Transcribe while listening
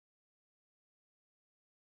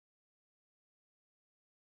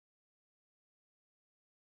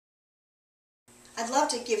I'd love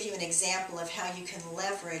to give you an example of how you can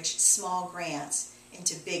leverage small grants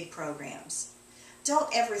into big programs. Don't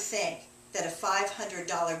ever think that a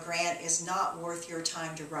 $500 grant is not worth your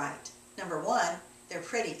time to write. Number one, they're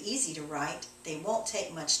pretty easy to write, they won't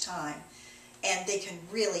take much time, and they can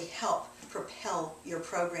really help propel your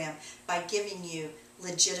program by giving you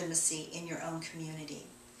legitimacy in your own community.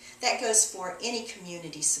 That goes for any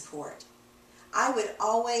community support. I would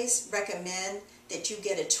always recommend that you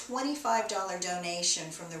get a $25 donation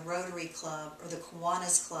from the Rotary Club or the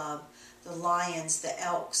Kiwanis Club, the Lions, the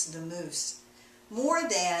Elks, the Moose, more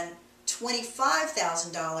than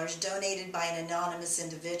 $25,000 donated by an anonymous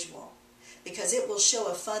individual, because it will show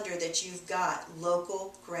a funder that you've got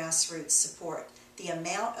local grassroots support. The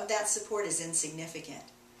amount of that support is insignificant.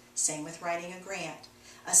 Same with writing a grant.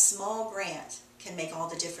 A small grant can make all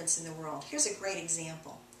the difference in the world. Here's a great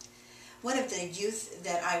example. One of the youth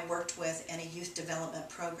that I worked with in a youth development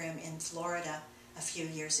program in Florida a few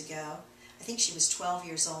years ago, I think she was 12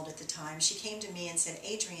 years old at the time, she came to me and said,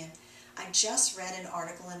 "Adrienne, I just read an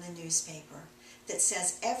article in the newspaper that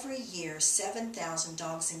says every year 7,000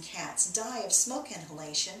 dogs and cats die of smoke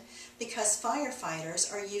inhalation because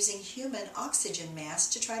firefighters are using human oxygen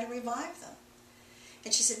masks to try to revive them."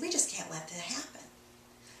 And she said, "We just can't let that happen."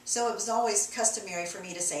 So it was always customary for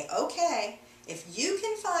me to say, "Okay, if you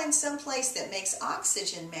can find some place that makes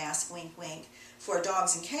oxygen masks, wink wink, for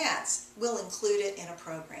dogs and cats, we'll include it in a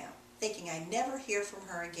program," thinking I'd never hear from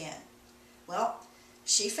her again. Well,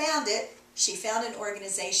 she found it. She found an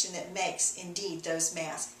organization that makes, indeed, those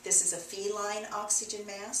masks. This is a feline oxygen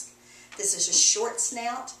mask. This is a short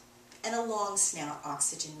snout and a long snout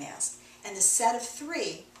oxygen mask. And the set of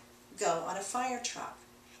 3 go on a fire truck.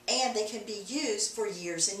 And they can be used for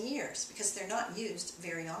years and years because they're not used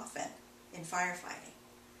very often in firefighting.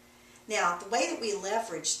 Now, the way that we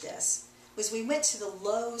leveraged this was we went to the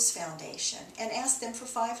Lowe's Foundation and asked them for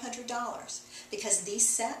 $500 because these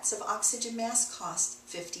sets of oxygen masks cost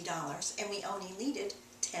 $50 and we only needed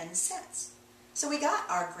 10 sets. So we got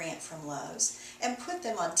our grant from Lowe's and put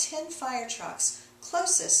them on 10 fire trucks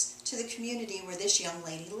closest to the community where this young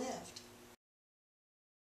lady lived.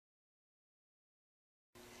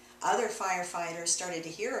 Other firefighters started to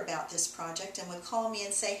hear about this project and would call me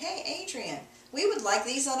and say, "Hey, Adrienne, we would like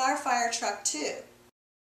these on our fire truck too."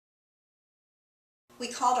 We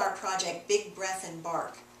called our project Big Breath and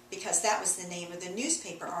Bark because that was the name of the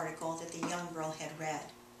newspaper article that the young girl had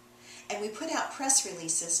read. And we put out press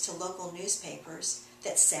releases to local newspapers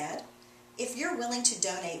that said, "If you're willing to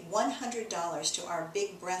donate $100 to our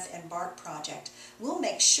Big Breath and Bark project, we'll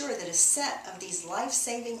make sure that a set of these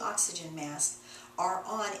life-saving oxygen masks are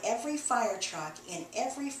on every fire truck in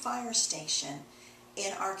every fire station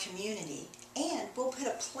in our community, and we'll put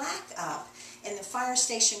a plaque up in the fire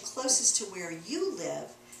station closest to where you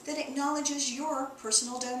live that acknowledges your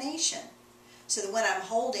personal donation." So the one I'm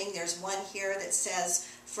holding, there's one here that says,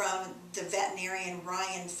 "From the veterinarian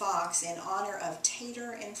Ryan Fox in honor of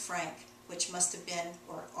Tater and Frank," which must have been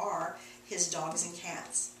or are his dogs and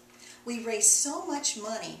cats. We raised so much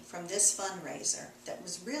money from this fundraiser that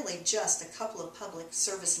was really just a couple of public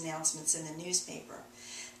service announcements in the newspaper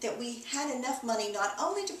that we had enough money not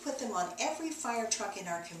only to put them on every fire truck in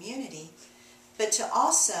our community, but to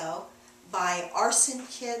also buy arson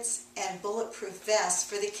kits and bulletproof vests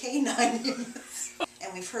for the K9 units.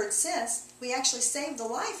 And we've heard since we actually saved the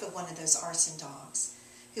life of one of those arson dogs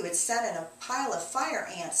who had sat in a pile of fire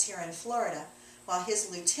ants here in Florida while his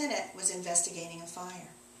lieutenant was investigating a fire.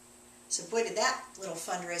 So boy, did that little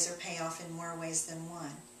fundraiser pay off in more ways than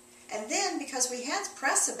one. And then, because we had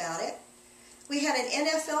press about it, we had an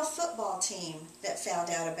NFL football team that found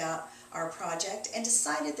out about our project and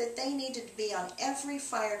decided that they needed to be on every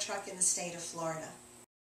fire truck in the state of Florida.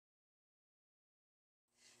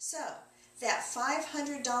 So, that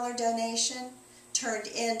 $500 donation turned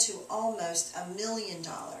into almost $1 million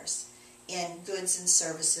in goods and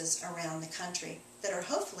services around the country that are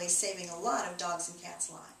hopefully saving a lot of dogs and cats'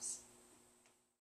 lives.